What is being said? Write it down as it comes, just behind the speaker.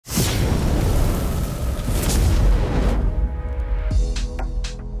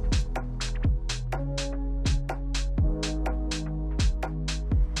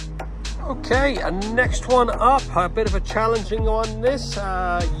Okay, and next one up, a bit of a challenging one. This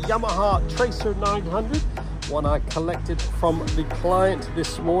Yamaha Tracer 900, one I collected from the client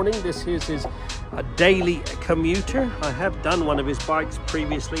this morning. This is his daily commuter. I have done one of his bikes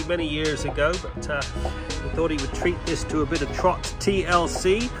previously many years ago, but he thought he would treat this to a bit of trot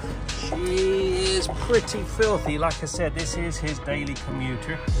TLC. She is pretty filthy. Like I said, this is his daily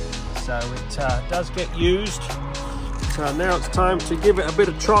commuter, so it does get used. So now it's time to give it a bit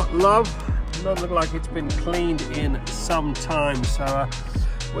of trot love. Doesn't look like it's been cleaned in some time, so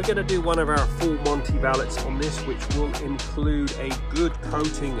we're going to do one of our full Monty valets on this, which will include a good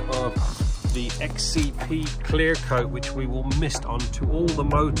coating of the XCP clear coat, which we will mist onto all the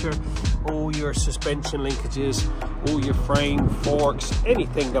motor, all your suspension linkages, all your frame, forks,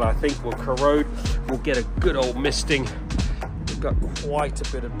 anything that I think will corrode. We'll get a good old misting. We've got quite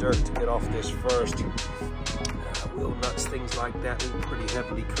a bit of dirt to get off this first. Wheel nuts, things like that, all pretty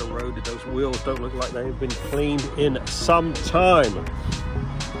heavily corroded. Those wheels don't look like they've been cleaned in some time.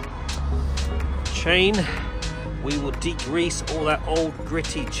 Chain, we will degrease all that old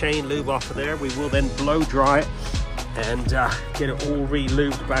gritty chain lube off of there. We will then blow dry it and get it all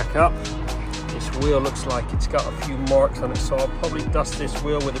re-lubed back up. This wheel looks like it's got a few marks on it, so I'll probably dust this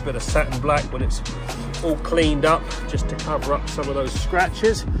wheel with a bit of satin black when it's all cleaned up, just to cover up some of those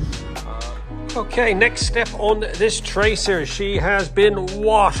scratches. Okay, next step on this Tracer. She has been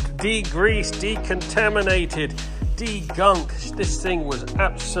washed, degreased, decontaminated, degunked. This thing was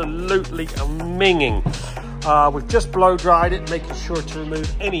absolutely minging. We've just blow dried it, making sure to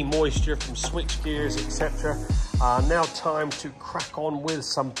remove any moisture from switch gears, etc. Now time to crack on with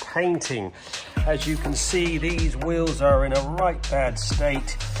some painting. As you can see, these wheels are in a right bad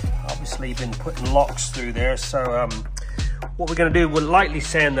state. Obviously been putting locks through there, so what we're going to do, we'll lightly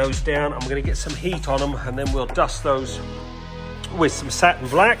sand those down. I'm going to get some heat on them, and then we'll dust those with some satin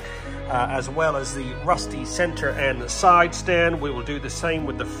black, as well as the rusty center and the side stand. We will do the same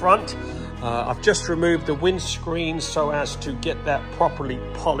with the front. I've just removed the windscreen so as to get that properly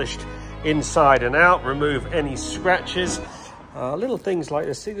polished inside and out, remove any scratches. Little things like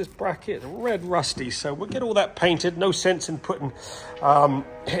this. See this bracket, red rusty, so we'll get all that painted. No sense in putting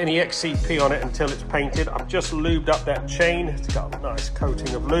any XCP on it until it's painted. I've just lubed up that chain. It's got a nice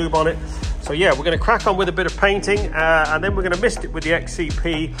coating of lube on it. So yeah, we're going to crack on with a bit of painting, and then we're going to mist it with the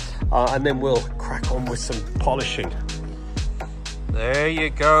XCP, and then we'll crack on with some polishing. There you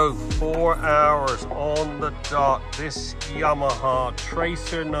go, 4 hours on the dot. This Yamaha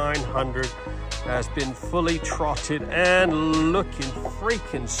Tracer 900 has been fully trotted and looking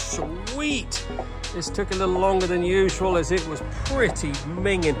freaking sweet. This took a little longer than usual, as it was pretty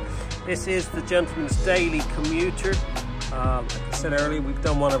minging. This is the gentleman's daily commuter. Like I said earlier, we've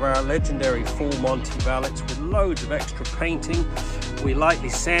done one of our legendary full Monty valets with loads of extra painting. We lightly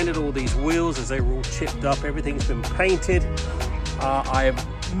sanded all these wheels as they were all chipped up. Everything's been painted. I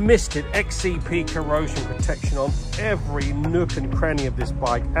have misted XCP corrosion protection on every nook and cranny of this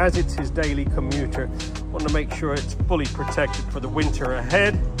bike, as it's his daily commuter. Want to make sure it's fully protected for the winter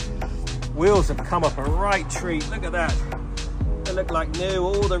ahead. Wheels have come up a right treat. Look at that. They look like new.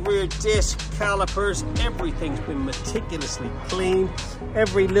 All the rear disc, calipers, everything's been meticulously cleaned.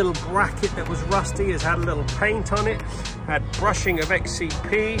 Every little bracket that was rusty has had a little paint on it. Had brushing of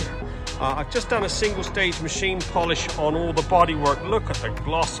XCP. I've just done a single stage machine polish on all the bodywork. Look at the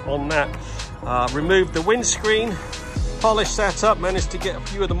gloss on that. Removed the windscreen, polished that up, managed to get a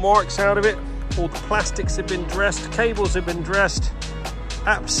few of the marks out of it. All the plastics have been dressed, cables have been dressed.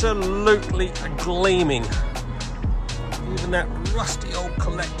 Absolutely gleaming. Even that rusty old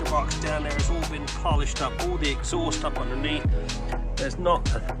collector box down there has all been polished up, all the exhaust up underneath. There's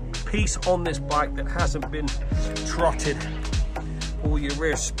not a piece on this bike that hasn't been trotted. All your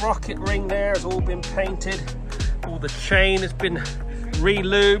rear sprocket ring there has all been painted. All the chain has been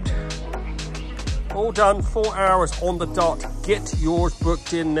re-lubed. All done, 4 hours on the dot. Get yours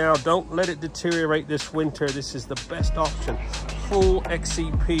booked in now. Don't let it deteriorate this winter. This is the best option. Full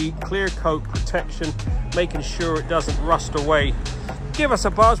XCP, clear coat protection, making sure it doesn't rust away. Give us a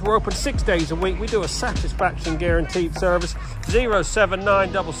buzz. We're open 6 days a week. We do a satisfaction guaranteed service.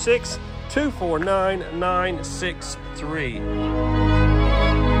 07966 249 963.